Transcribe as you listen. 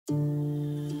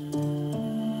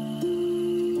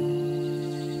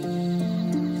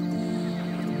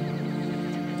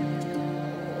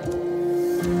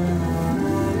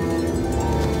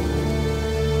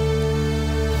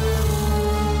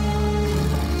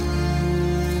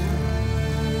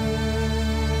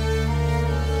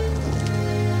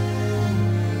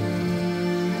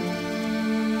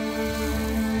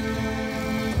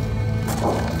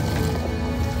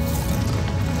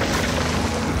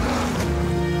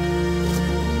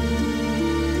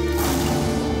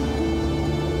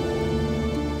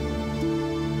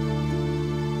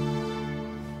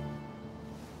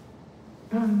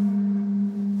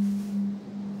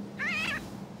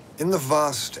In the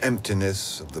vast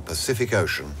emptiness of the Pacific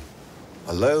Ocean,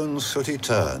 a lone sooty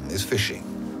tern is fishing.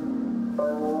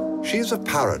 She is a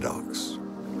paradox,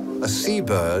 a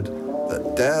seabird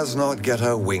that dares not get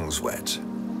her wings wet,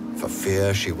 for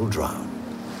fear she will drown.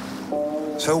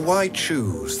 So why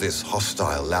choose this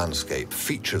hostile landscape,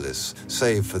 featureless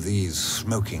save for these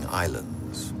smoking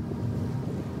islands?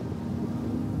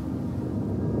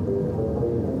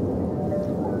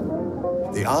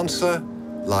 The answer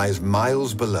lies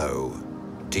miles below,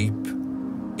 deep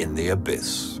in the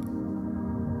abyss.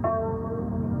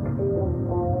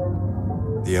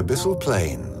 The abyssal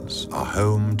plains are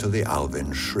home to the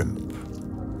Alvin shrimp,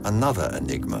 another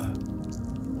enigma.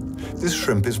 This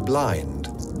shrimp is blind,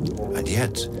 and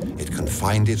yet it can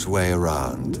find its way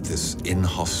around this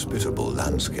inhospitable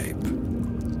landscape.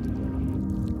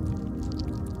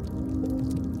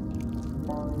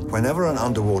 Whenever an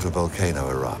underwater volcano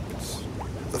erupts,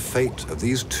 the fate of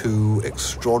these two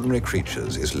extraordinary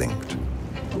creatures is linked.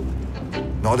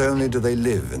 Not only do they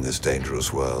live in this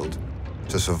dangerous world,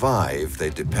 to survive they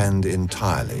depend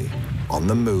entirely on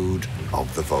the mood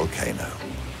of the volcano.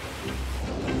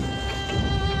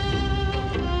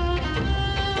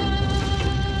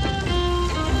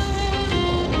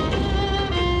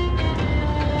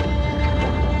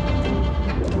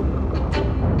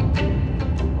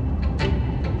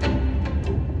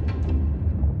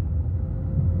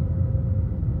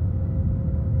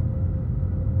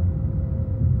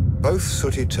 Both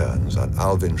sooty terns and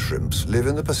Alvin shrimps live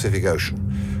in the Pacific Ocean,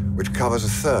 which covers a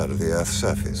third of the Earth's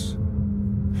surface.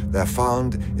 They're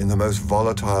found in the most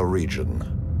volatile region,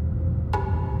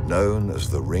 known as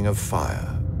the Ring of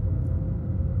Fire.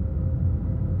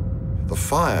 The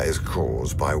fire is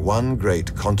caused by one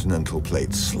great continental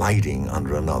plate sliding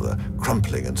under another,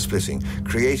 crumpling and splitting,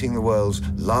 creating the world's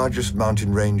largest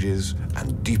mountain ranges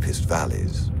and deepest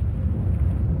valleys.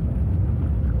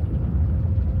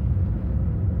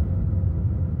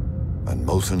 And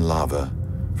molten lava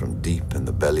from deep in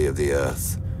the belly of the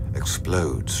Earth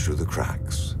explodes through the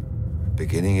cracks,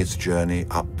 beginning its journey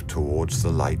up towards the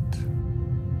light.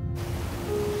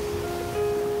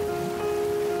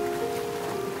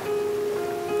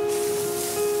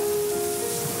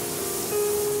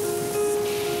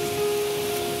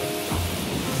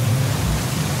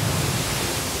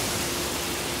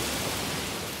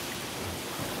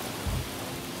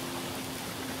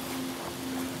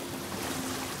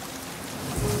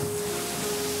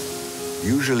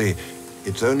 Usually,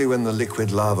 it's only when the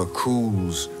liquid lava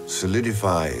cools,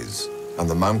 solidifies, and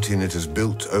the mountain it has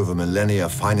built over millennia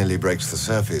finally breaks the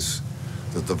surface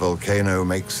that the volcano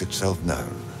makes itself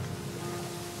known.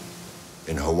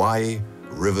 In Hawaii,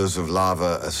 rivers of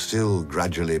lava are still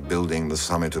gradually building the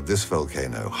summit of this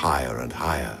volcano higher and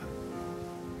higher.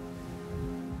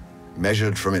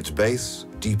 Measured from its base,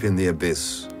 deep in the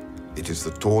abyss, it is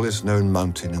the tallest known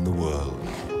mountain in the world.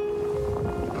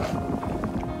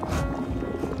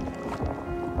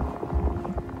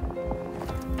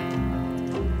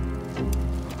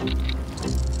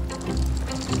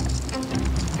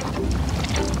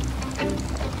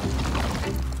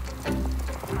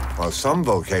 While some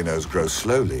volcanoes grow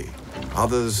slowly,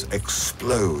 others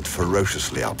explode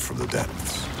ferociously up from the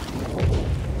depths.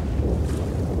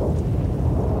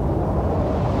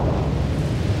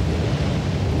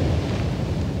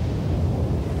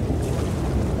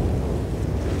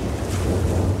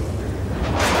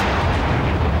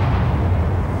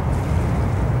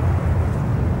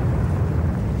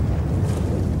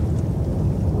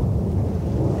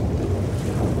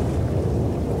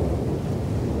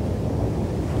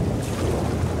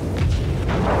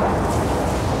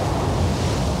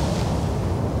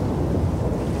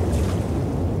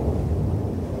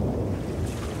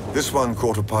 This one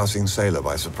caught a passing sailor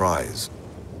by surprise,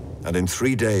 and in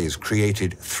 3 days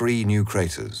created 3 new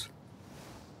craters.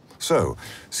 So,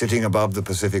 sitting above the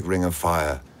Pacific Ring of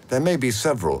Fire, there may be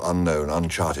several unknown,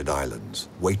 uncharted islands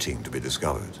waiting to be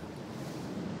discovered.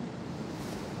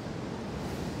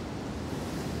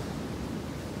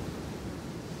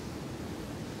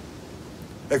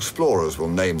 Explorers will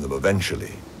name them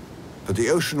eventually, but the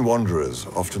ocean wanderers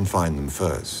often find them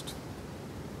first.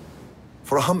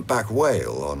 For a humpback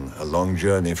whale on a long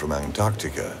journey from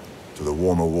Antarctica to the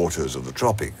warmer waters of the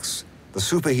tropics, the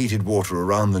superheated water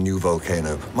around the new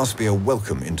volcano must be a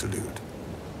welcome interlude.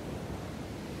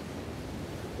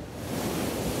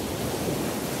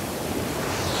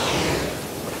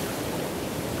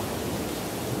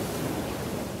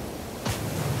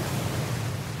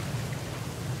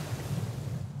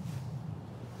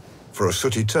 For a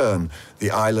sooty tern,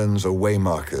 the islands are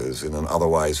waymarkers in an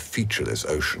otherwise featureless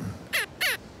ocean.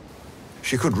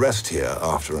 She could rest here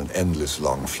after an endless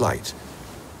long flight,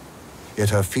 yet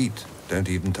her feet don't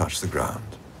even touch the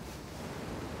ground.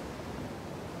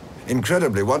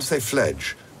 Incredibly, once they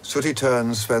fledge, sooty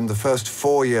terns spend the first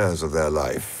 4 years of their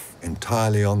life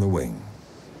entirely on the wing.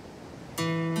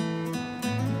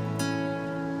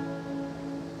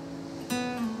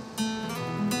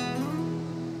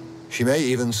 She may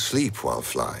even sleep while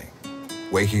flying,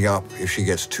 waking up if she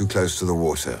gets too close to the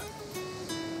water.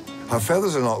 Her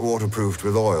feathers are not waterproofed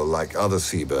with oil like other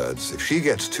seabirds. If she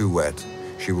gets too wet,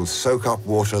 she will soak up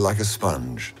water like a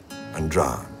sponge and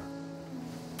drown.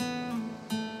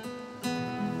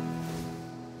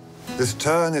 This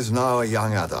tern is now a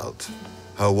young adult.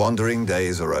 Her wandering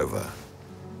days are over.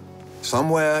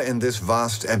 Somewhere in this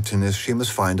vast emptiness, she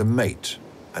must find a mate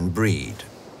and breed.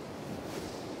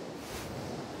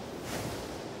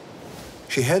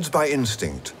 She heads by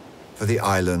instinct for the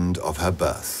island of her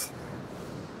birth.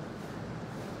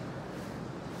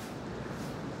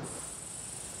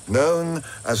 Known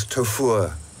as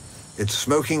Tofur, its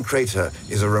smoking crater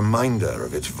is a reminder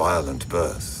of its violent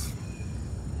birth.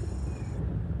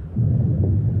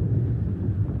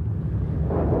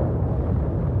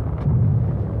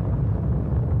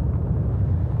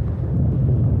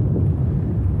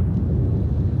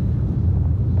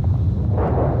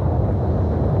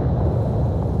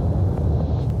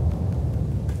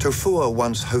 Tofur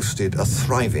once hosted a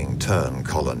thriving tern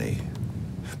colony,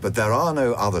 but there are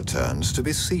no other terns to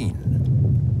be seen.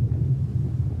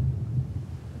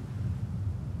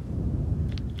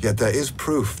 Yet there is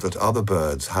proof that other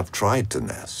birds have tried to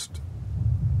nest.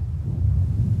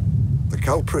 The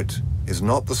culprit is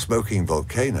not the smoking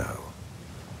volcano.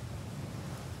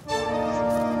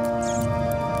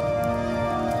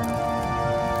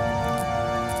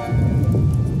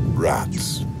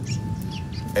 Rats.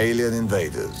 Alien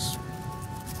invaders,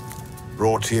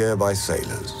 brought here by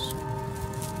sailors.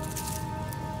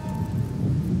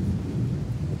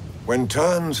 When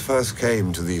terns first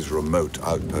came to these remote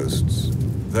outposts,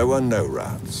 there were no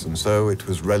rats, and so it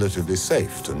was relatively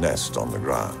safe to nest on the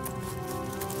ground.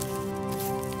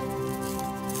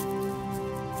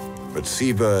 But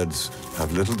seabirds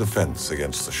have little defense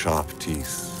against the sharp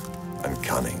teeth and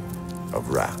cunning of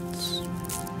rats.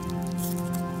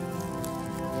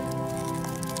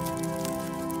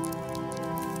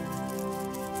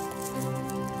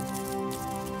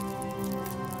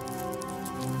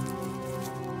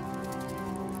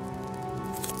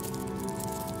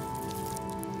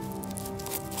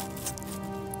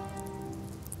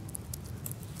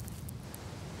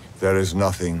 There is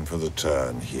nothing for the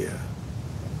tern here.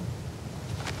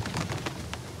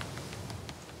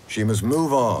 She must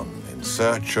move on in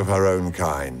search of her own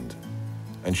kind,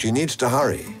 and she needs to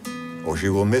hurry, or she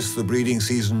will miss the breeding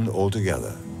season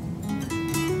altogether.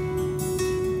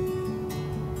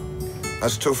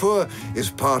 As Tofur is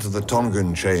part of the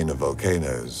Tongan chain of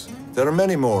volcanoes, there are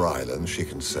many more islands she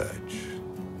can search.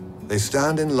 They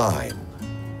stand in line,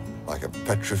 like a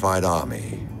petrified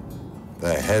army,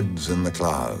 their heads in the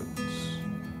clouds,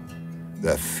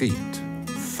 their feet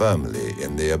firmly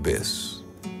in the abyss.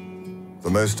 The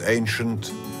most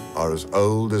ancient are as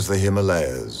old as the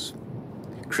Himalayas,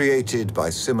 created by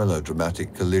similar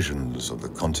dramatic collisions of the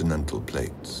continental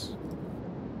plates.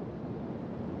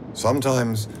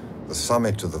 Sometimes the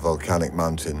summit of the volcanic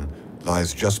mountain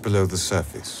lies just below the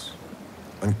surface,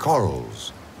 and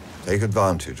corals take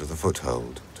advantage of the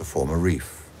foothold to form a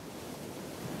reef.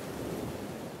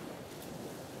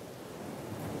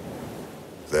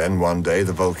 Then one day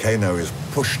the volcano is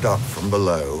pushed up from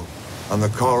below, and the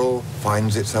coral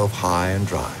finds itself high and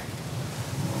dry.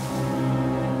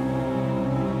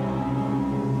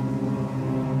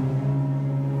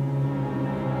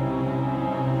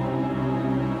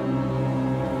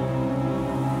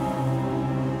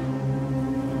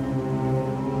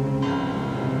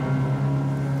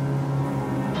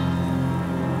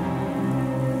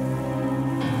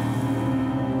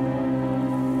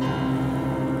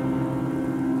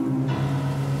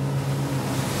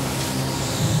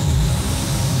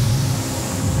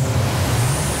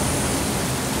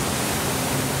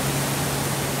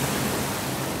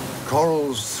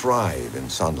 Corals thrive in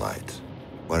sunlight,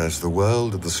 whereas the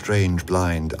world of the strange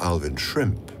blind alvin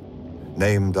shrimp,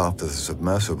 named after the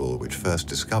submersible which first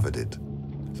discovered it,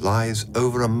 lies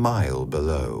over a mile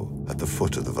below at the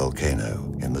foot of the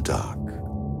volcano in the dark.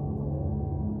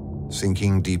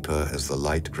 Sinking deeper as the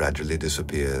light gradually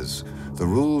disappears, the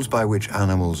rules by which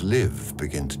animals live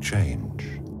begin to change.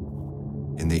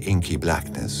 In the inky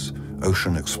blackness,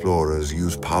 ocean explorers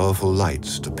use powerful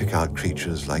lights to pick out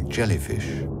creatures like jellyfish.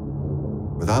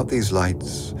 Without these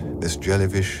lights, this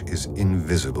jellyfish is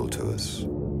invisible to us.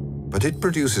 But it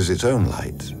produces its own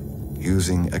light,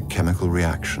 using a chemical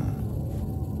reaction.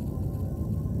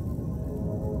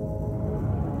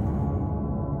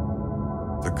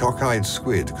 cockeyed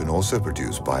squid can also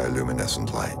produce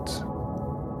bioluminescent light.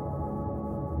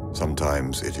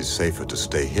 Sometimes it is safer to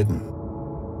stay hidden,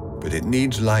 but it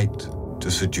needs light to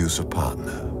seduce a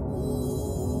partner.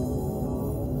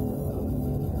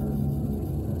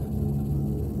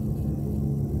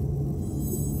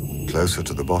 Closer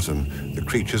to the bottom, the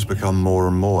creatures become more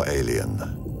and more alien.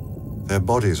 Their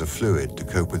bodies are fluid to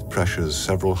cope with pressures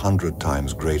several hundred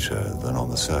times greater than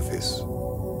on the surface,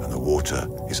 and the water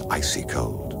is icy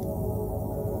cold.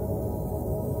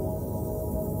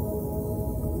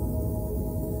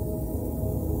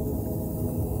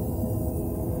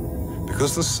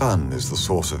 Because the sun is the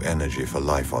source of energy for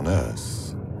life on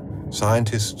Earth,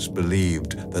 scientists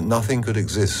believed that nothing could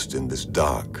exist in this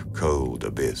dark, cold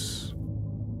abyss.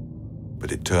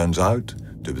 But it turns out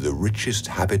to be the richest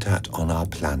habitat on our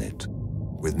planet,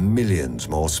 with millions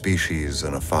more species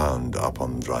than are found up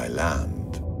on dry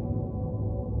land.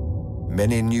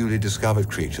 Many newly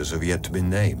discovered creatures have yet to be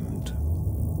named.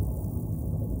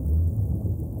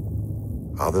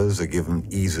 Others are given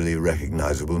easily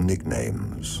recognizable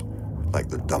nicknames, like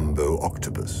the Dumbo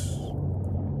octopus.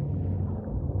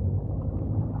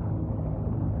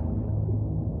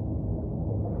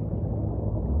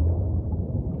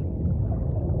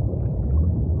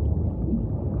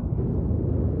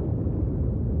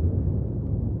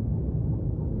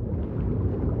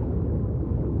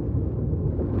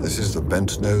 This is the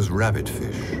bent-nosed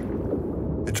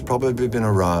rabbitfish. It's probably been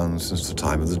around since the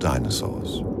time of the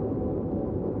dinosaurs.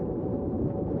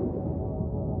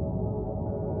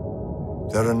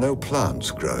 There are no plants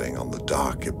growing on the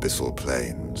dark abyssal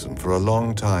plains, and for a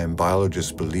long time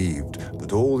biologists believed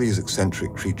that all these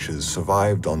eccentric creatures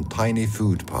survived on tiny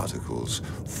food particles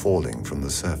falling from the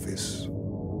surface.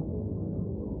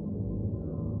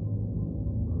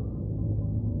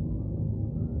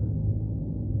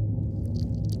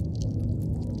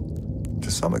 To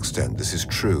some extent, this is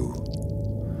true,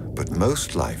 but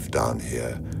most life down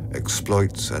here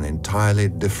exploits an entirely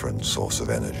different source of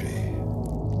energy.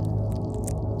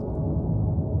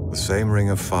 The same ring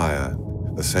of fire,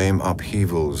 the same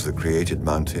upheavals that created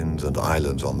mountains and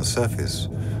islands on the surface,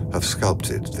 have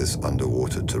sculpted this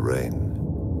underwater terrain.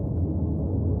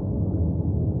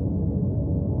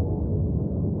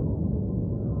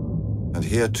 And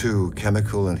here too,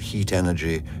 chemical and heat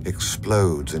energy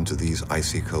explodes into these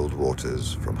icy cold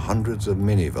waters from hundreds of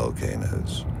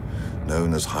mini-volcanoes,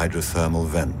 known as hydrothermal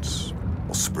vents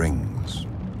or springs.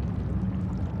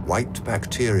 White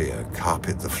bacteria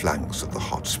carpet the flanks of the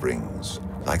hot springs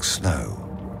like snow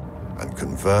and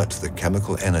convert the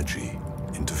chemical energy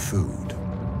into food.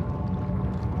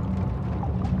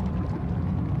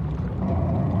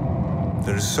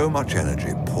 There is so much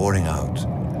energy pouring out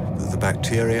that the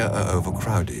bacteria are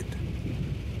overcrowded.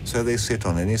 So they sit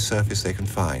on any surface they can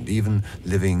find, even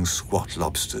living squat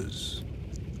lobsters.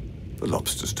 The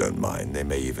lobsters don't mind, they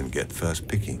may even get first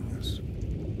pickings.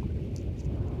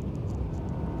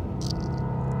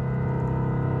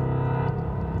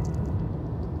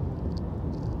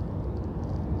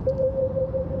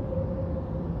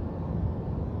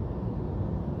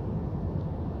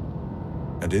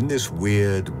 And in this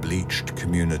weird, bleached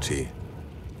community,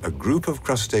 a group of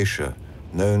crustacea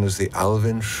known as the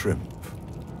alvin shrimp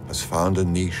has found a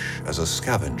niche as a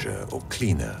scavenger or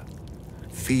cleaner,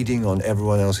 feeding on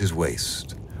everyone else's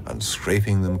waste and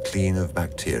scraping them clean of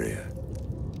bacteria.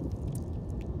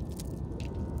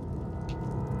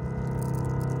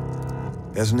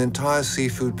 There's an entire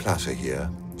seafood platter here,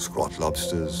 squat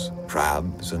lobsters,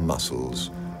 crabs, and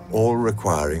mussels, all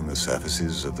requiring the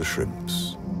surfaces of the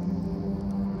shrimps.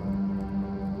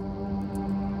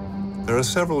 There are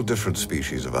several different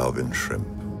species of alvin shrimp,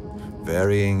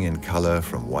 varying in color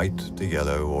from white to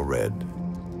yellow or red.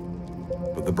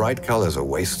 But the bright colors are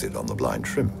wasted on the blind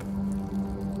shrimp.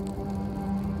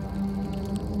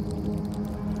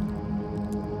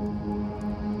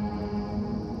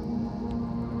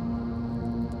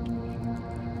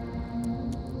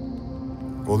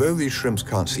 Although these shrimps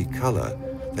can't see color,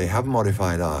 they have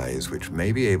modified eyes which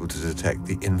may be able to detect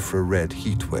the infrared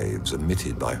heat waves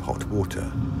emitted by hot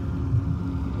water.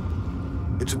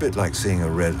 It's a bit like seeing a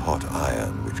red-hot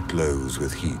iron which glows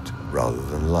with heat rather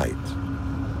than light.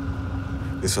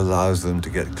 This allows them to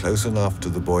get close enough to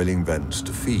the boiling vents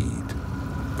to feed,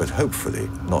 but hopefully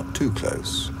not too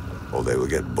close, or they will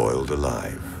get boiled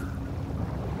alive.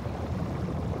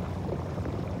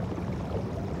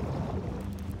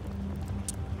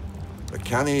 The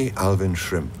canny alvin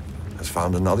shrimp has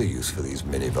found another use for these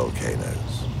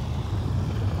mini-volcanoes.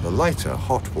 The lighter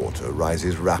hot water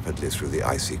rises rapidly through the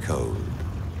icy cold.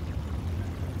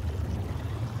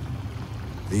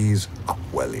 These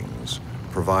upwellings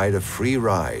provide a free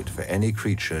ride for any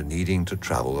creature needing to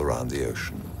travel around the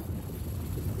ocean.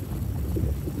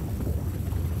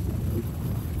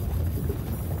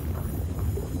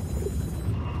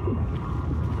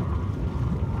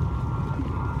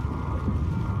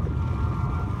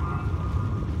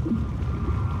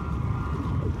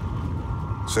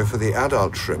 So for the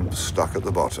adult shrimp stuck at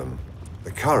the bottom,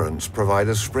 the currents provide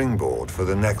a springboard for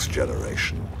the next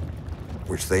generation,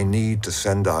 which they need to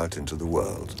send out into the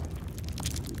world.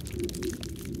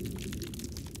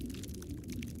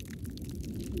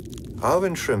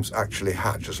 Alvin shrimps actually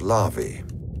hatch as larvae.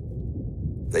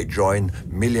 They join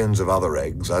millions of other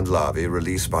eggs and larvae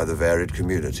released by the varied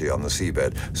community on the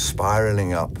seabed,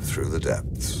 spiraling up through the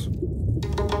depths.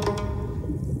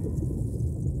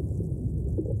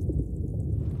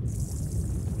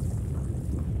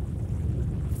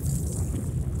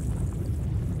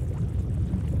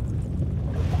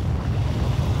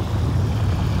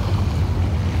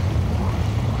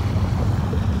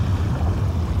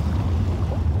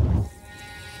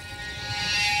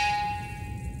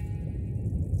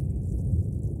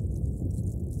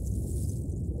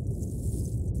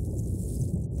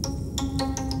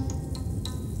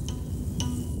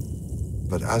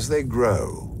 But as they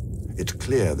grow, it's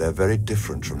clear they're very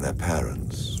different from their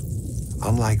parents.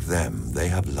 Unlike them, they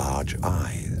have large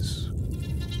eyes.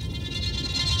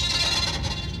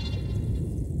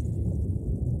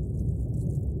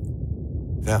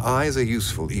 Their eyes are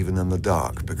useful even in the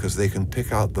dark because they can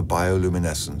pick out the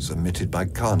bioluminescence emitted by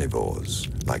carnivores,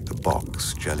 like the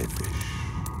box jellyfish.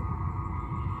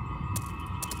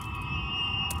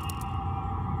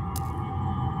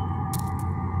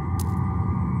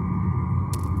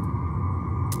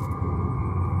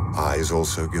 Eyes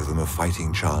also give them a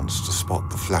fighting chance to spot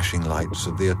the flashing lights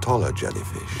of the atoller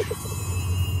jellyfish.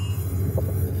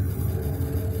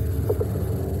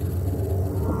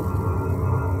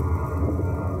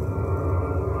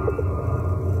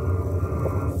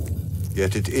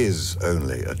 Yet it is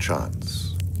only a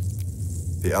chance.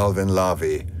 The alvin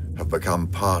larvae have become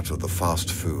part of the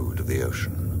fast food of the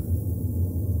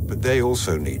ocean. But they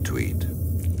also need to eat.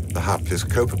 The hapless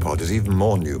copepod is even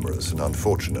more numerous and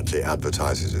unfortunately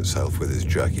advertises itself with its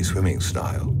jerky swimming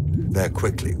style. They're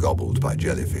quickly gobbled by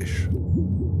jellyfish.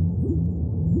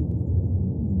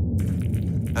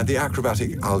 And the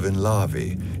acrobatic alvin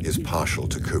larvae is partial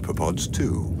to copepods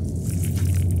too.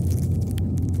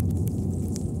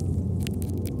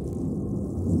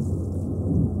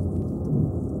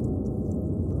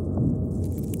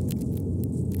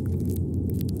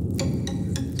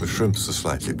 The shrimps are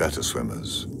slightly better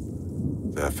swimmers.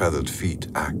 Their feathered feet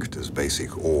act as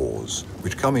basic oars,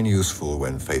 which come in useful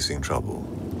when facing trouble.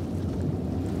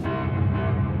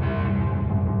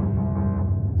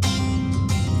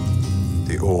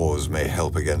 The oars may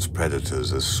help against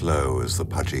predators as slow as the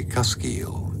pudgy cusk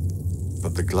eel,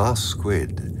 but the glass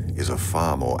squid is a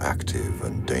far more active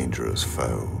and dangerous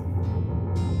foe.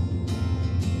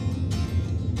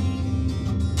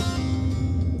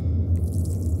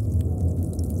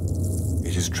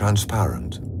 It is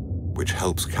transparent, which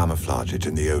helps camouflage it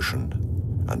in the ocean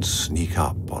and sneak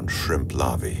up on shrimp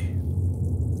larvae.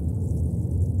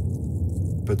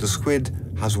 But the squid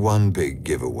has one big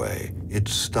giveaway.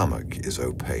 Its stomach is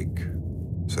opaque,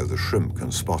 so the shrimp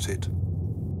can spot it.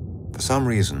 For some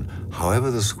reason,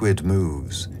 however the squid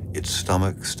moves, its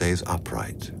stomach stays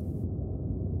upright.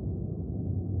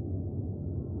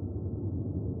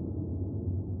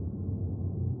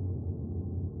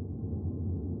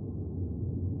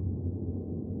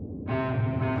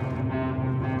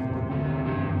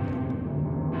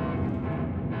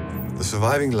 The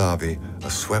surviving larvae are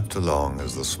swept along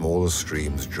as the smaller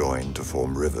streams join to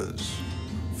form rivers,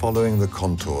 following the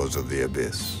contours of the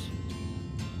abyss.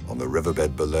 On the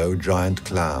riverbed below, giant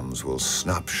clams will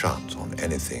snap shut on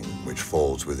anything which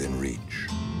falls within reach.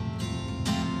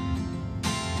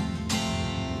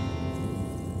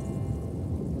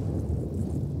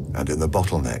 And in the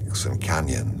bottlenecks and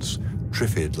canyons,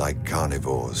 triffid-like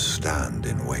carnivores stand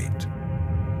in wait.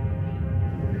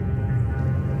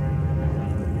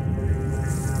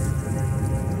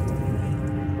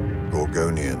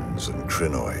 Gorgonians and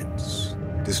crinoids,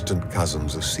 distant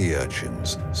cousins of sea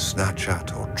urchins, snatch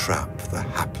at or trap the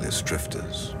hapless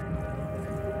drifters.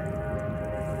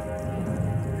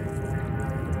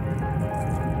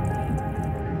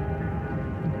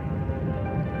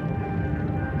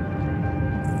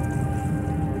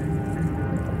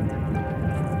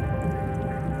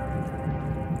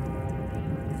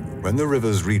 When the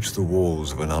rivers reach the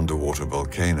walls of an underwater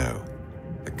volcano,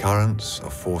 the currents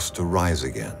are forced to rise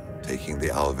again, taking the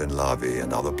alvin larvae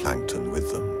and other plankton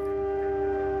with them.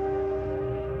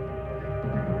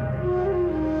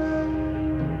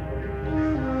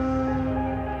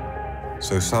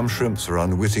 So some shrimps are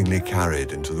unwittingly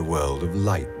carried into the world of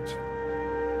light.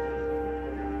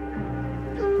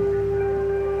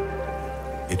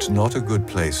 It's not a good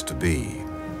place to be,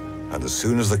 and as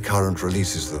soon as the current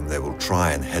releases them, they will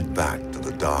try and head back to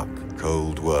the dark,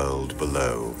 cold world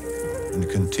below and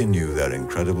continue their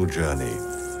incredible journey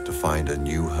to find a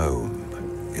new home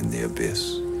in the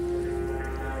abyss.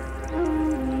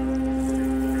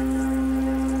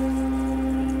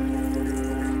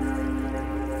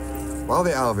 While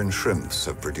the Alvin shrimps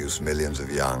have produced millions of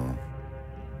young,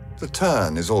 the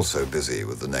tern is also busy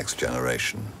with the next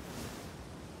generation.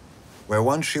 Where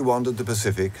once she wandered the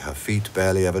Pacific, her feet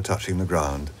barely ever touching the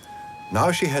ground, now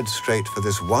she heads straight for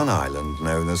this one island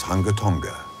known as Hunga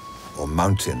Tonga, or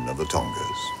Mountain of the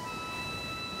Tongas.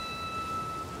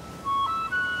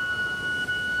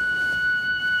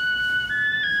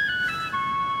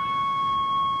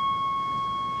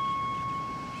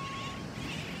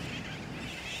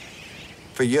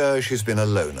 For years, she's been a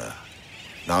loner.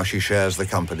 Now she shares the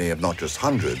company of not just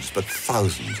hundreds, but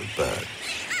thousands of birds.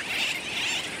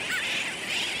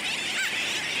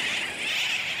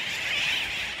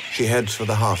 She heads for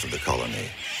the heart of the colony.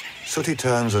 Sooty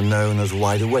terns are known as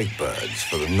wide-awake birds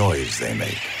for the noise they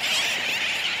make.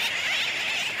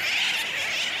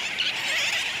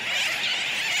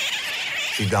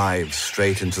 She dives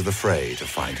straight into the fray to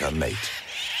find her mate.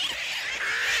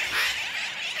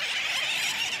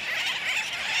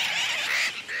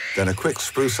 Then a quick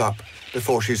spruce up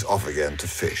before she's off again to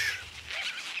fish.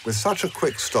 With such a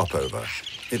quick stopover,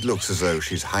 it looks as though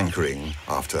she's hankering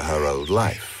after her old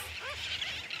life.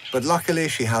 But luckily,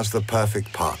 she has the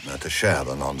perfect partner to share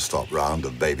the non-stop round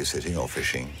of babysitting or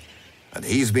fishing, and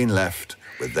he's been left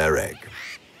with their egg.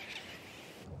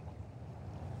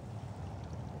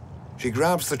 She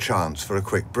grabs the chance for a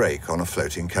quick break on a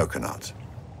floating coconut.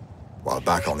 While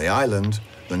back on the island,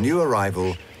 the new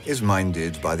arrival is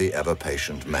minded by the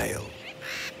ever-patient male.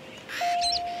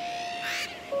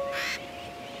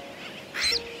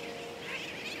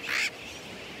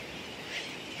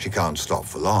 She can't stop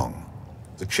for long.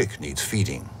 The chick needs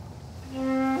feeding.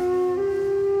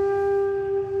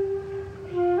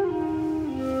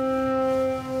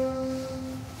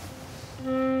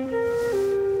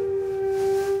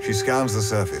 She scans the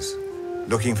surface,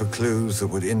 looking for clues that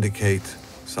would indicate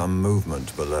some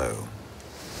movement below.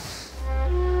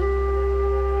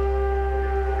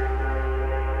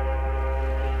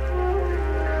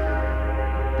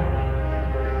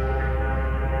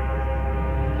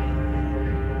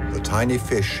 The tiny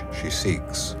fish she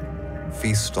seeks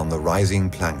feast on the rising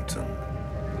plankton.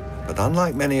 But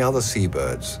unlike many other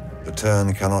seabirds, the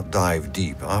tern cannot dive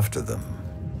deep after them.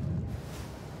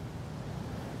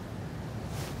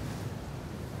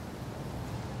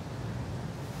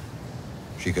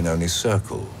 She can only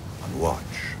circle and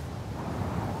watch.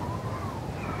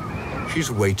 She's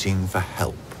waiting for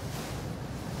help.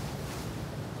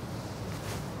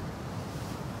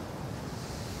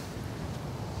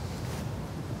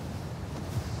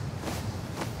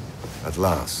 At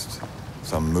last,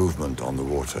 some movement on the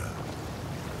water.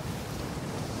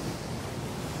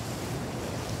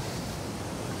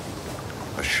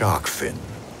 A shark fin,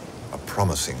 a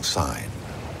promising sign.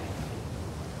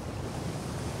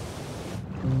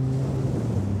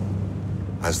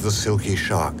 As the silky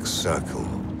sharks circle,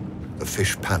 the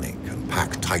fish panic and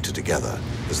pack tighter together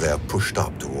as they are pushed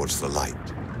up towards the light.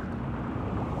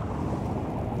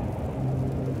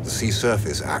 The sea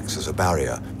surface acts as a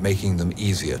barrier, making them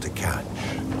easier to catch.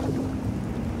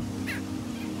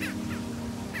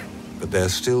 But they're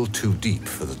still too deep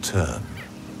for the tern.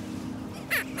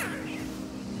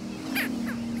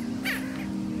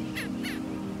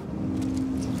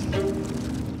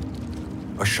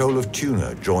 A shoal of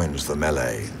tuna joins the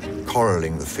melee,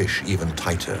 corraling the fish even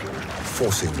tighter,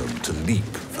 forcing them to leap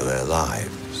for their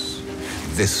lives.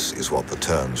 This is what the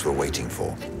terns were waiting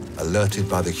for. Alerted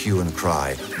by the hue and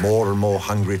cry, more and more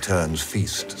hungry terns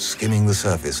feast, skimming the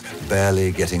surface,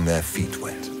 barely getting their feet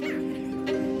wet.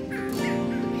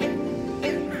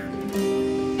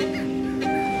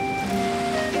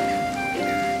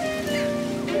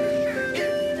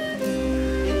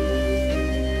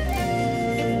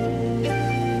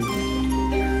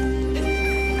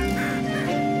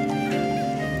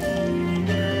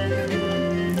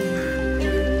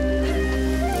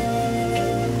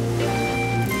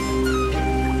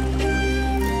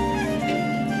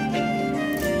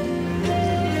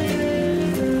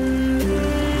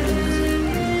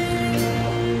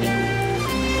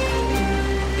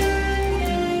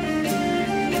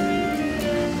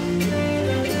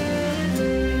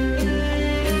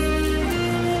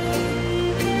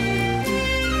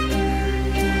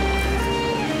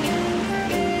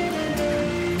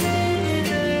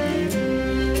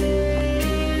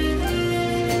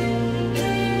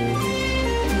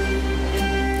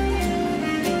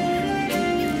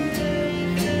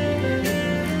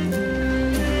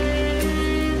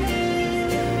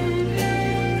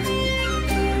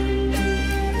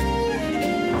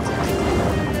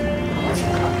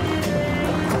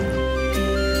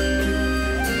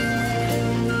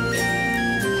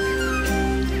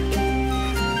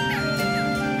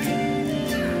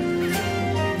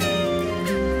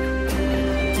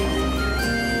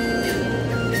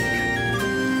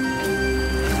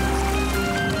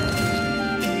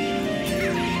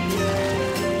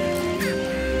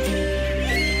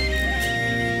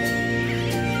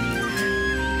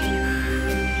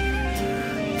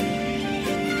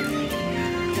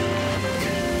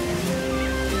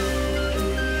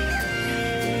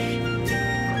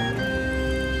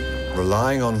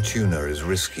 Relying on tuna is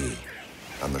risky,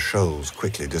 and the shoals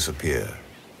quickly disappear.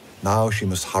 Now she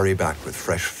must hurry back with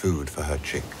fresh food for her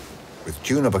chick. With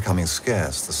tuna becoming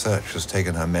scarce, the search has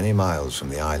taken her many miles from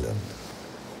the island.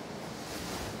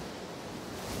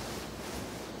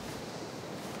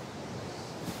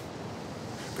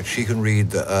 But she can read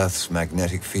the Earth's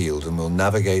magnetic field and will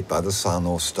navigate by the sun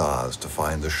or stars to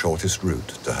find the shortest route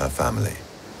to her family.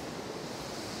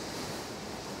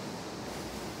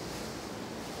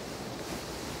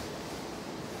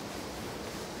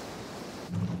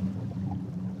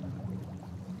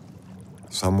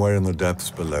 Somewhere in the depths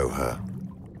below her,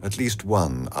 at least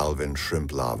one alvin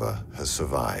shrimp larva has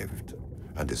survived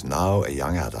and is now a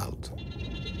young adult.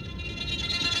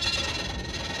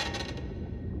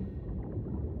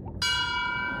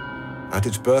 At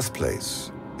its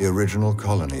birthplace, the original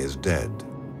colony is dead.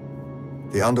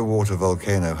 The underwater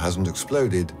volcano hasn't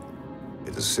exploded,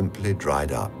 it has simply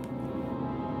dried up.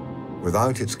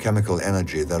 Without its chemical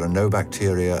energy, there are no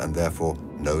bacteria and therefore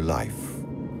no life.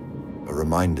 A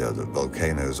reminder that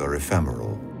volcanoes are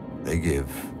ephemeral. They give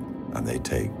and they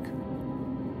take.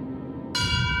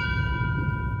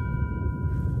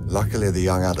 Luckily, the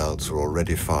young adults are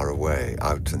already far away,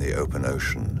 out in the open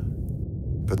ocean.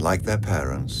 But like their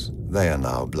parents, they are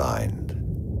now blind.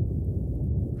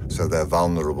 So they're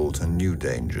vulnerable to new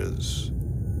dangers,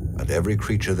 and every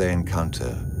creature they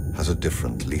encounter has a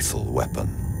different lethal weapon.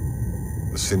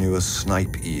 The sinuous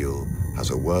snipe eel has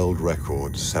a world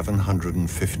record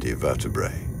 750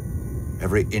 vertebrae.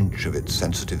 Every inch of its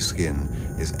sensitive skin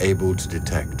is able to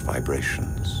detect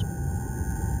vibrations.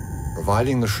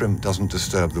 Providing the shrimp doesn't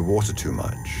disturb the water too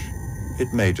much,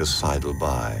 it may just sidle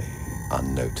by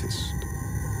unnoticed.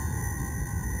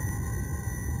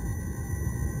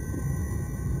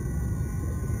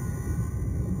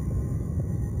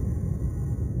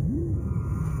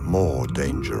 More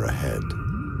danger ahead.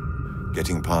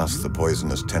 Getting past the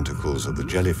poisonous tentacles of the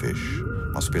jellyfish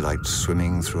must be like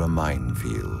swimming through a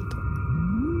minefield.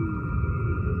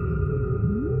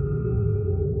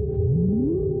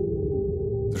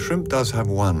 The shrimp does have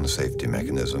one safety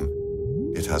mechanism.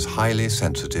 It has highly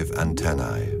sensitive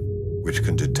antennae, which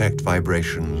can detect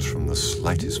vibrations from the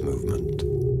slightest movement.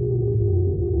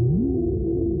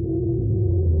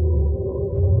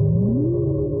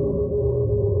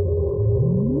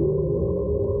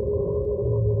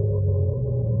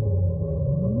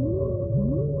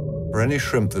 For any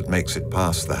shrimp that makes it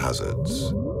past the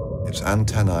hazards, its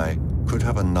antennae could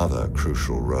have another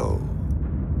crucial role.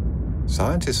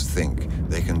 Scientists think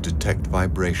they can detect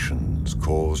vibrations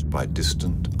caused by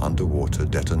distant underwater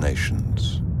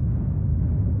detonations.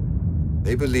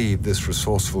 They believe this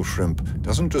resourceful shrimp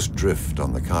doesn't just drift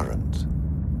on the current.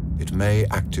 It may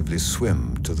actively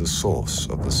swim to the source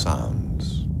of the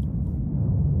sounds.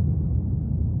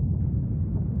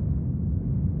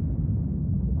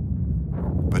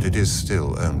 But it is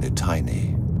still only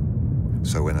tiny.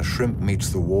 So when a shrimp meets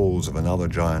the walls of another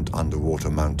giant underwater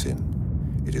mountain,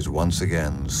 it is once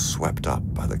again swept up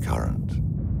by the current.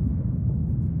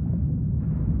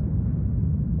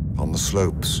 On the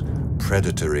slopes,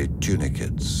 predatory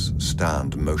tunicates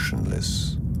stand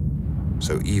motionless,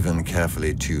 so even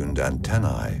carefully tuned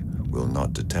antennae will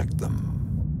not detect them.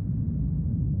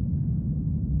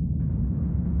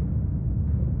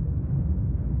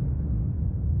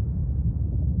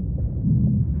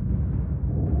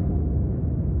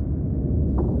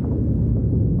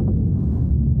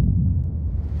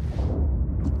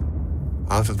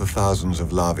 Out of the thousands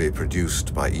of larvae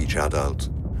produced by each adult,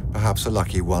 perhaps a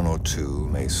lucky one or two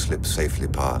may slip safely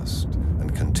past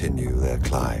and continue their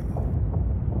climb.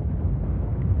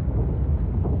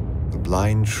 The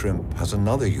blind shrimp has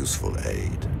another useful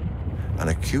aid, an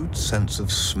acute sense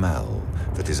of smell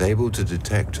that is able to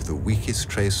detect the weakest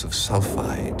trace of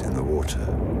sulfide in the water.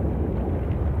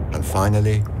 And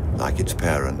finally, like its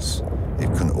parents,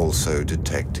 it can also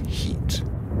detect heat.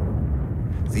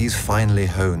 These finely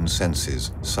honed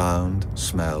senses, sound,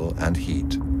 smell, and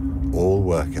heat, all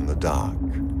work in the dark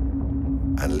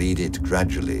and lead it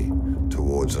gradually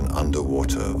towards an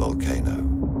underwater volcano.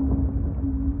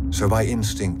 So by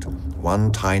instinct,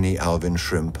 one tiny alvin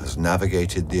shrimp has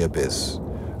navigated the abyss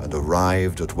and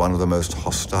arrived at one of the most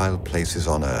hostile places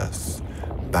on Earth,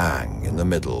 bang in the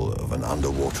middle of an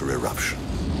underwater eruption.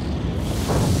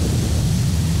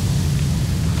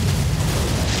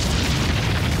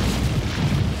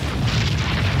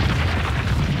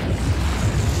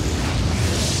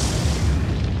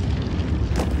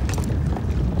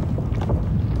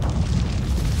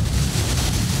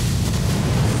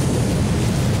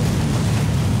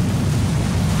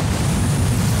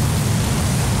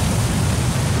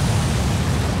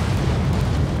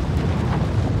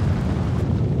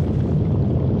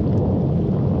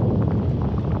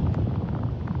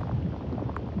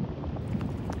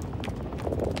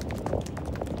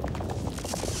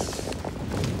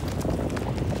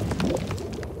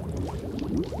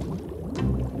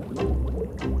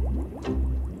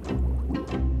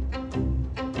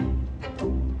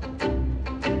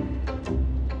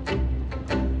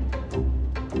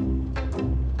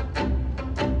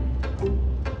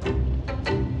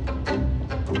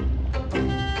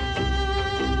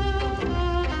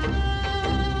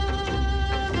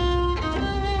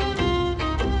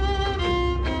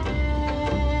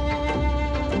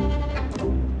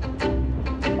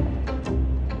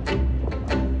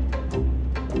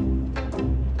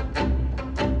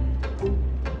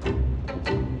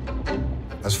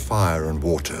 as fire and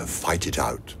water fight it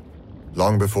out.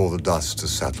 Long before the dust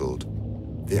has settled,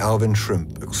 the Alvin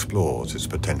shrimp explores its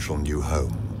potential new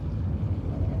home.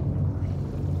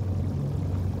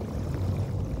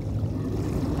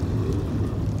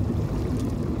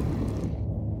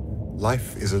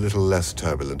 Life is a little less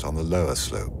turbulent on the lower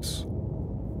slopes,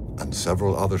 and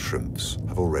several other shrimps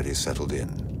have already settled in.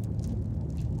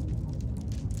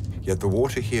 Yet the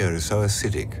water here is so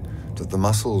acidic that the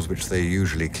mussels which they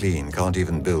usually clean can't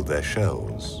even build their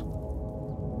shells.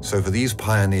 So for these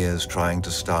pioneers trying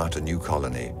to start a new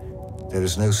colony, there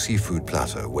is no seafood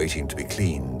platter waiting to be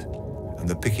cleaned, and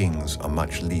the pickings are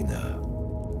much leaner.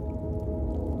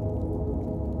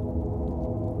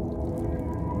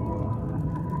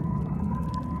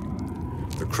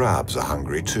 The crabs are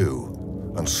hungry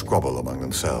too, and squabble among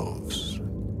themselves.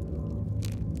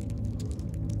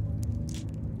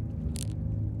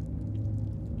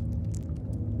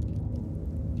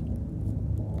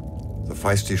 The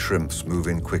feisty shrimps move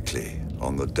in quickly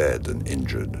on the dead and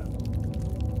injured.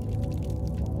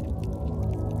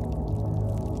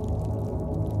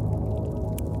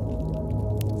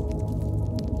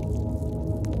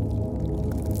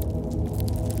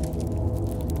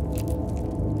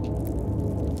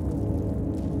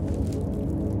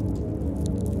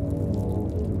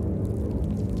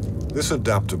 This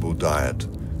adaptable diet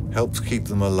helps keep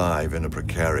them alive in a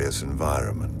precarious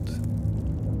environment.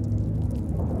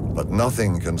 But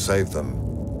nothing can save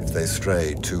them if they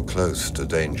stray too close to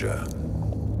danger.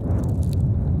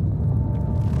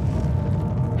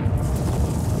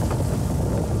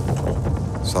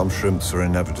 Some shrimps are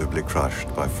inevitably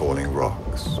crushed by falling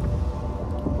rocks.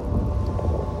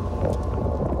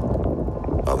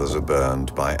 Others are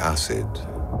burned by acid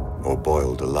or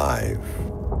boiled alive.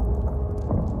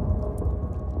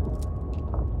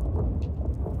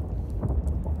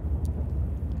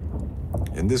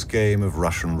 In this game of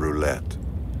Russian roulette,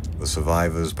 the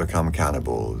survivors become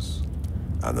cannibals,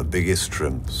 and the biggest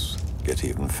shrimps get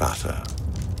even fatter.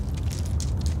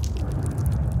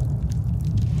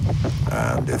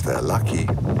 And if they're lucky,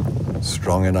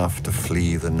 strong enough to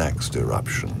flee the next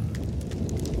eruption.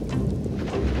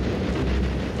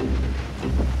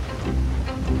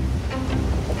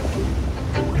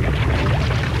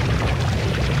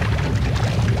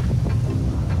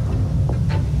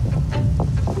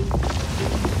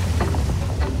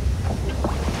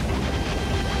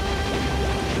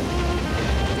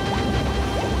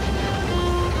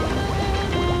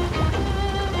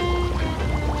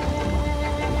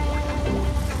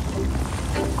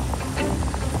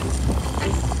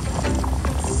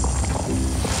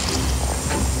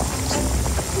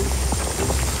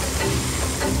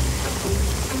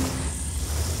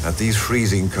 At these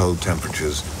freezing cold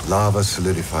temperatures, lava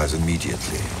solidifies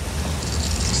immediately.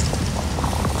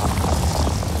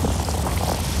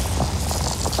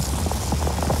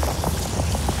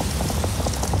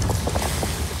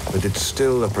 But it's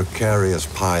still a precarious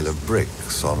pile of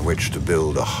bricks on which to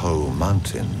build a whole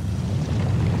mountain.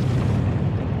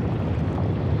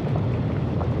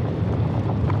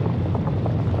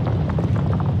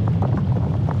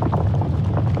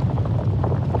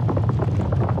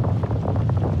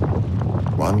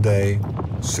 One day,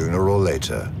 sooner or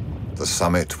later, the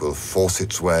summit will force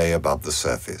its way above the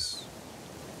surface.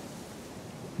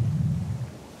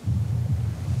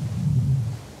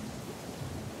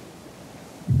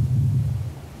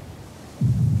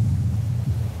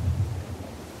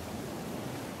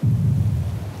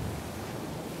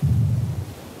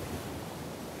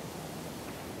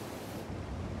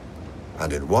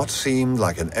 And in what seemed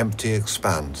like an empty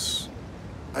expanse,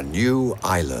 a new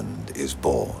island is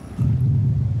born.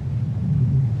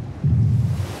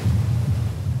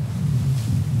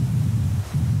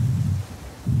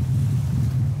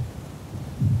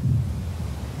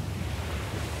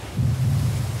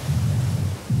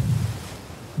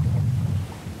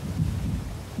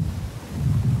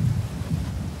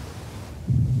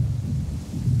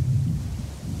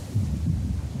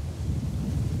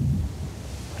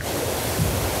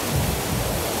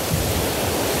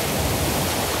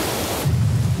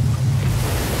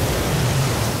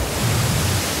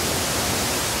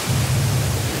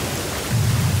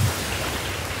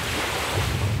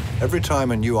 Every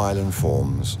time a new island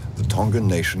forms, the Tongan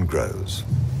nation grows.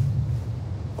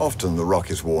 Often the rock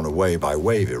is worn away by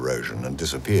wave erosion and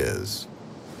disappears.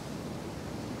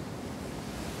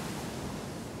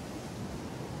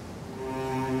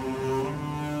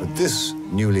 But this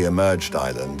newly emerged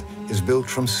island is built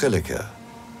from silica,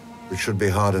 which should be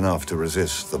hard enough to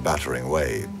resist the battering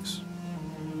waves.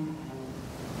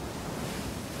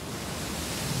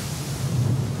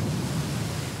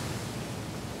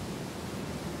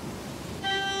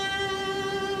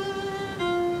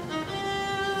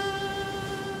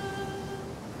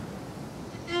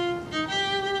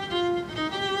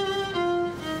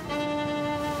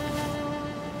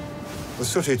 The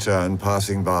sooty tern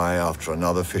passing by after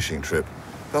another fishing trip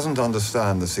doesn't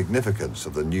understand the significance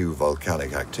of the new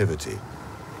volcanic activity.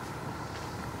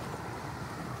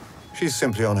 She's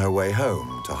simply on her way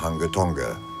home to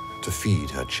Tonga to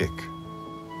feed her chick.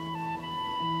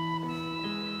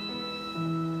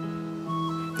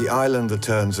 The island the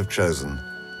terns have chosen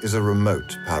is a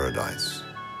remote paradise,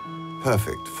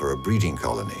 perfect for a breeding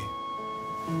colony.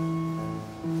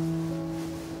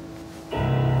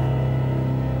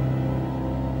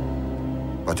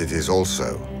 But it is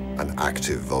also an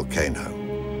active volcano.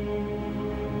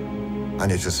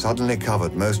 And it has suddenly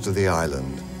covered most of the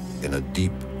island in a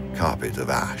deep carpet of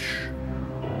ash.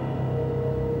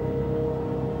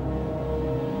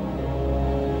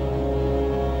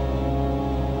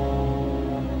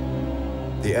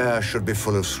 The air should be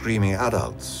full of screaming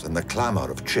adults and the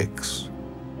clamor of chicks.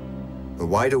 The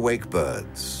wide-awake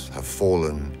birds have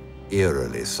fallen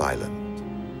eerily silent.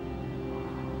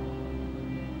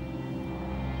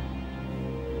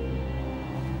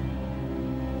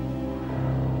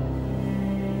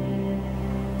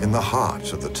 In the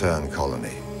heart of the tern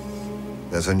colony,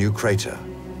 there's a new crater.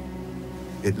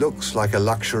 It looks like a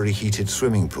luxury heated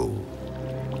swimming pool,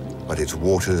 but its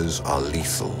waters are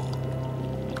lethal.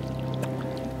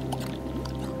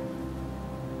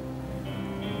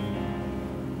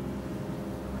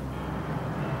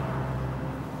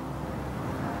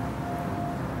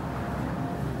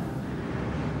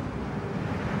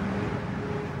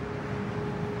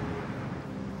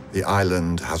 The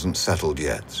island hasn't settled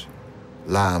yet.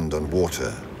 Land and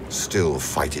water still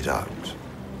fight it out.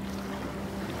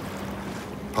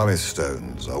 Pumice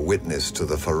stones are witness to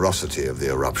the ferocity of the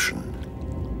eruption.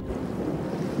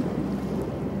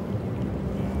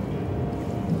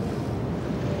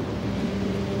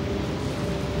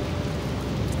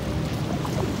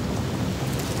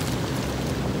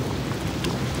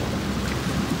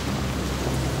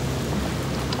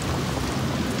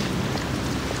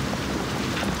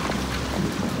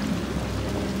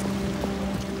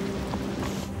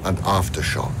 And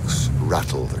aftershocks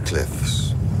rattle the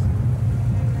cliffs.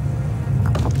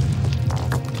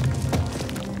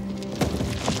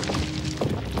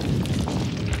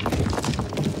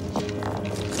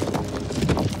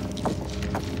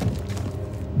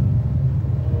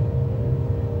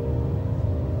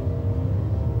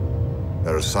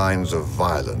 There are signs of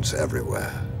violence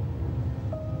everywhere.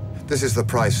 This is the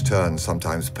price terns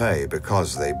sometimes pay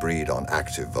because they breed on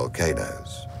active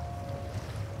volcanoes.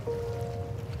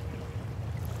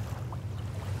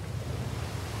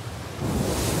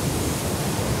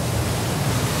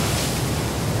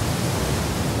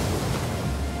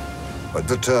 But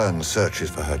the tern searches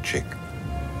for her chick.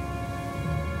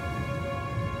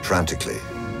 Frantically.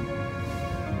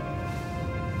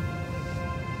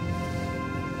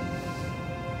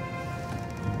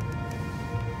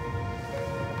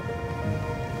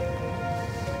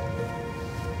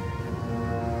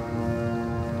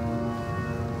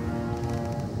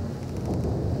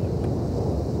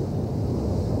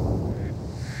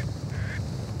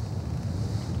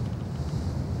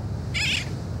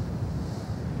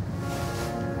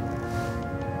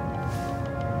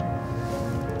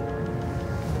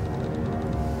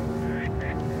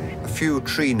 Few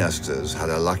tree nesters had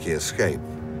a lucky escape,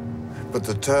 but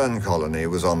the tern colony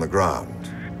was on the ground.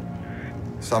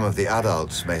 Some of the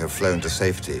adults may have flown to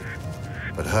safety,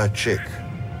 but her chick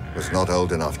was not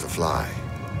old enough to fly.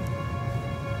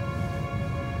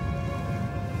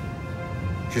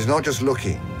 She's not just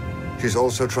looking, she's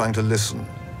also trying to listen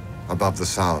above the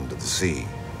sound of the sea.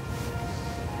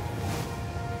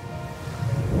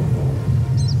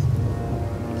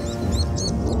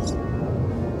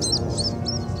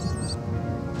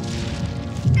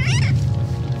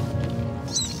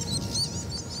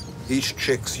 Each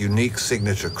chick's unique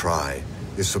signature cry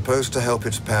is supposed to help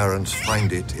its parents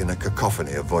find it in a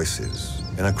cacophony of voices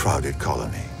in a crowded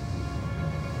colony.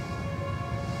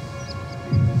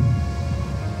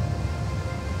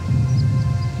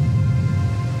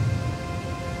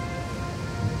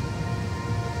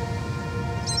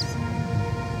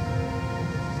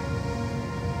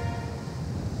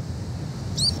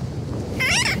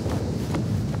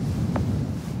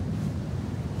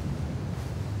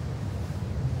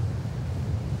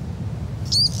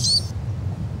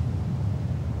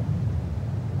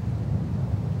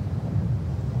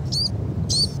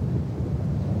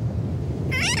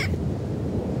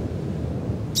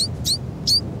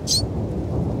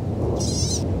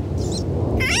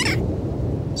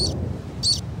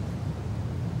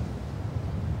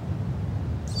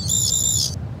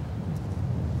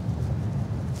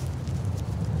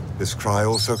 This cry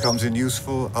also comes in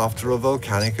useful after a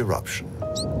volcanic eruption.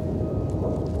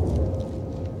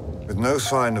 no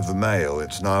sign of the male,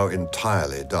 it's now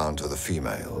entirely down to the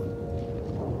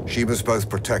female. She must both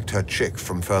protect her chick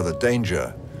from further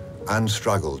danger and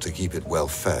struggle to keep it well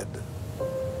fed.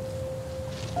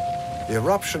 The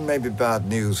eruption may be bad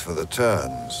news for the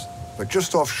terns, but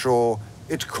just offshore,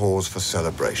 it's cause for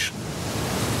celebration.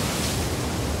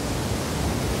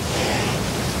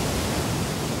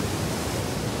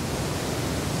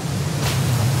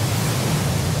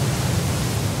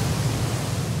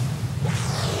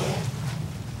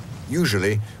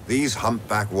 Usually, these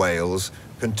humpback whales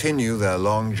continue their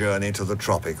long journey to the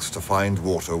tropics to find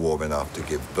water warm enough to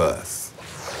give birth.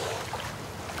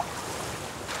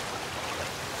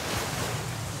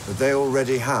 But they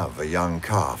already have a young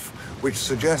calf, which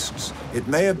suggests it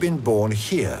may have been born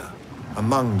here,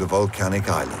 among the volcanic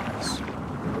islands.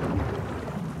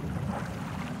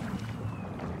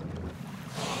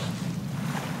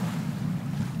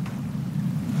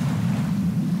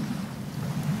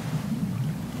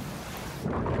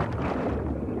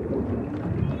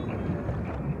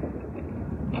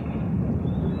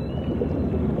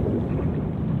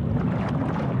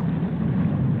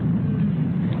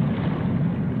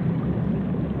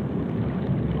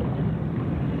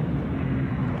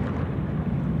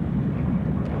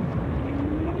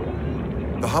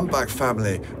 The humpback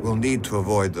family will need to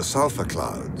avoid the sulfur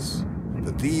clouds,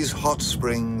 but these hot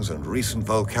springs and recent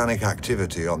volcanic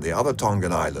activity on the other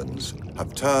Tongan islands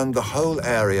have turned the whole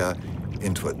area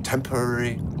into a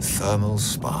temporary thermal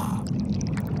spa.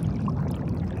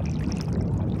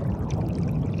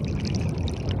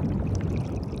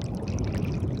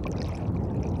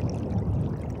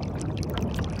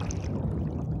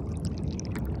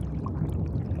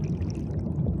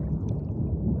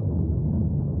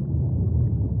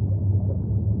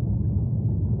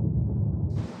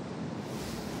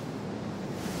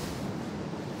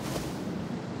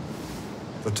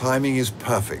 The timing is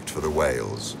perfect for the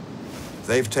whales.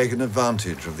 They've taken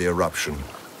advantage of the eruption,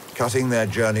 cutting their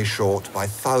journey short by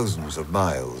thousands of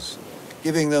miles,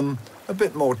 giving them a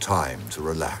bit more time to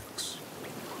relax.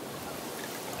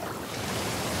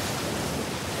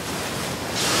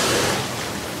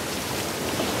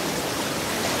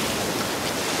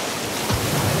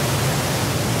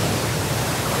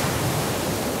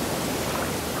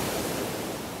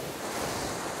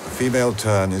 The female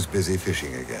tern is busy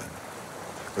fishing again.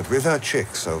 But with her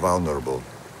chick so vulnerable,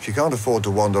 she can't afford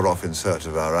to wander off in search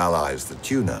of her allies, the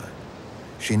tuna.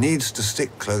 She needs to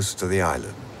stick close to the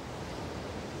island.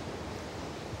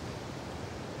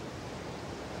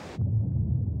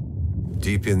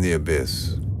 Deep in the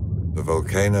abyss, the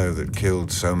volcano that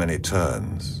killed so many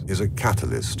terns is a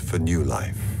catalyst for new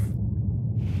life.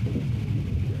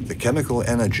 The chemical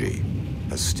energy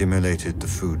has stimulated the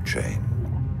food chain,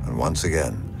 and once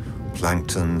again,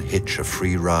 plankton hitch a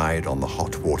free ride on the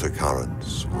hot water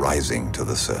currents rising to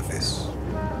the surface.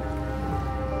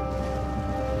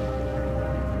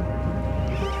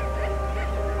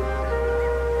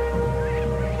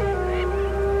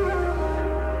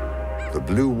 The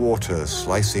blue water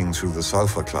slicing through the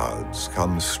sulfur clouds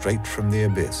comes straight from the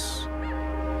abyss,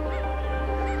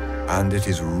 and it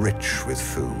is rich with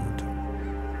food.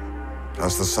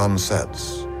 As the sun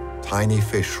sets, tiny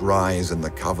fish rise in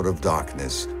the cover of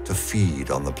darkness to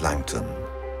feed on the plankton,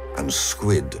 and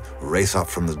squid race up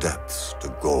from the depths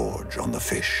to gorge on the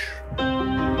fish.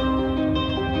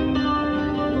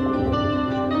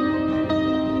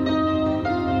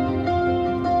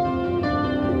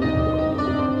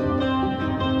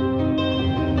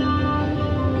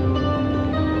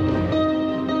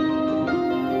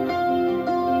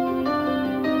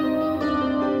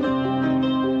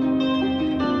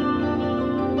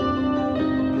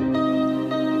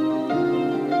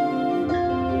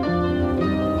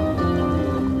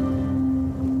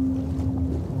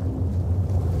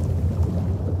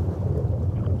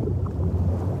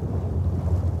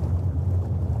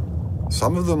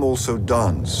 Some of them also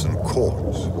dance and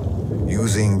court,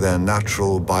 using their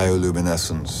natural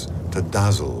bioluminescence to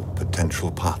dazzle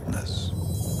potential partners.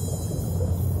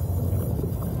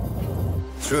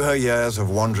 Through her years of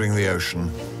wandering the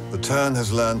ocean, the tern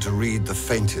has learned to read the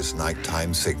faintest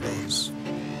nighttime signals.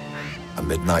 A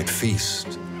midnight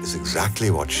feast is exactly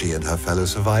what she and her fellow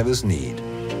survivors need.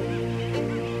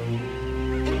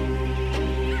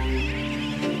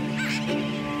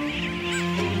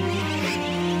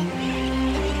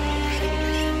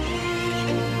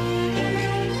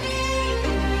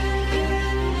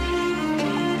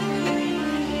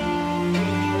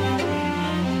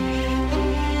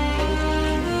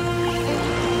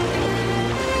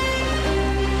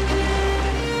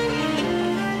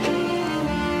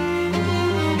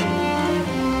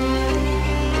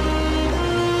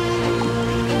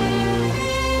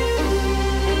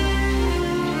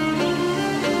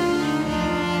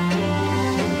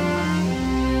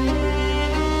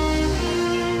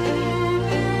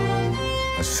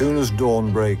 soon as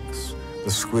dawn breaks, the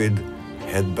squid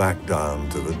head back down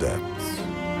to the depths.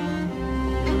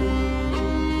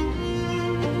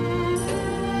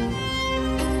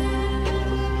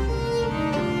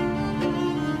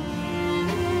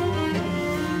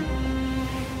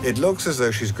 It looks as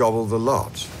though she's gobbled the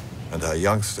lot, and her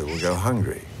youngster will go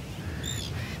hungry.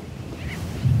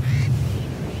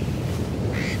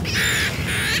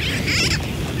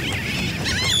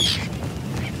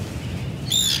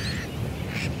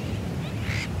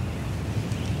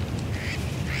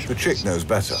 The chick knows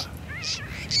better.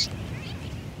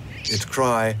 Its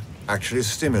cry actually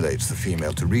stimulates the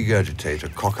female to regurgitate a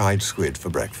cockeyed squid for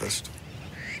breakfast.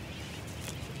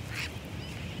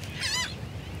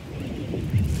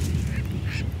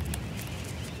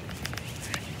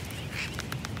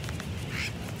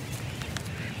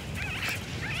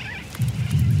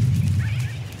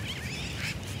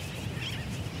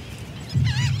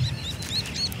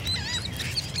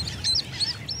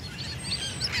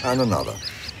 And another.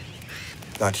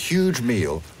 That huge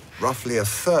meal, roughly a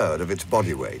third of its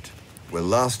body weight, will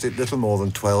last it little more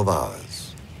than 12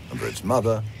 hours. And for its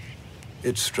mother,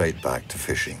 it's straight back to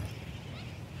fishing.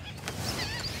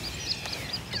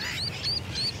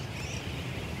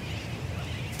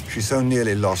 She so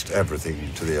nearly lost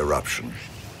everything to the eruption.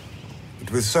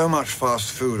 But with so much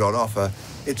fast food on offer,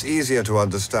 it's easier to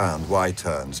understand why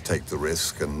terns take the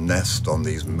risk and nest on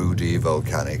these moody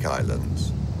volcanic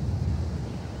islands.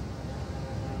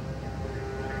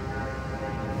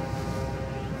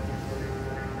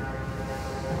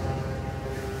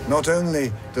 Not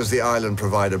only does the island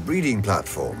provide a breeding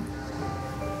platform,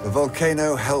 the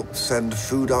volcano helps send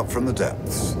food up from the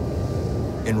depths,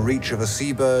 in reach of a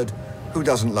seabird who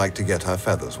doesn't like to get her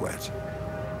feathers wet.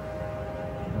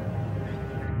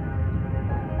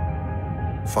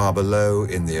 Far below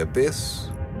in the abyss,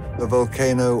 the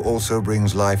volcano also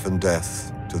brings life and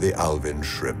death to the alvin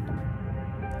shrimp.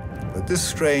 But this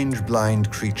strange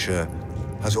blind creature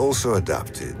has also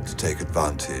adapted to take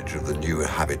advantage of the new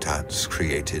habitats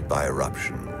created by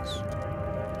eruptions.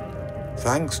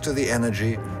 Thanks to the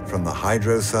energy from the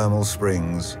hydrothermal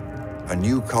springs, a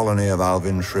new colony of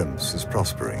alvin shrimps is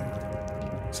prospering.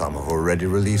 Some have already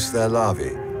released their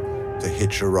larvae to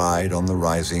hitch a ride on the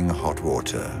rising hot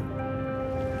water.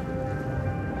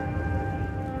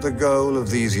 The goal of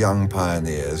these young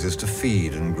pioneers is to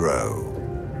feed and grow,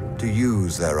 to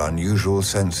use their unusual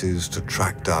senses to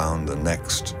track down the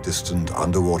next distant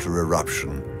underwater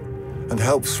eruption and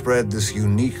help spread this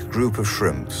unique group of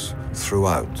shrimps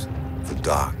throughout the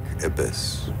dark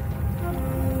abyss.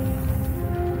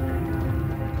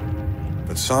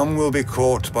 But some will be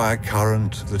caught by a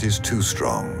current that is too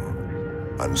strong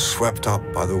and swept up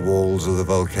by the walls of the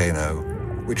volcano,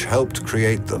 which helped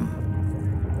create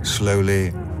them,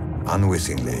 slowly,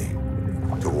 unwittingly,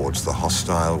 towards the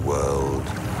hostile world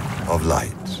of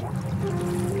light.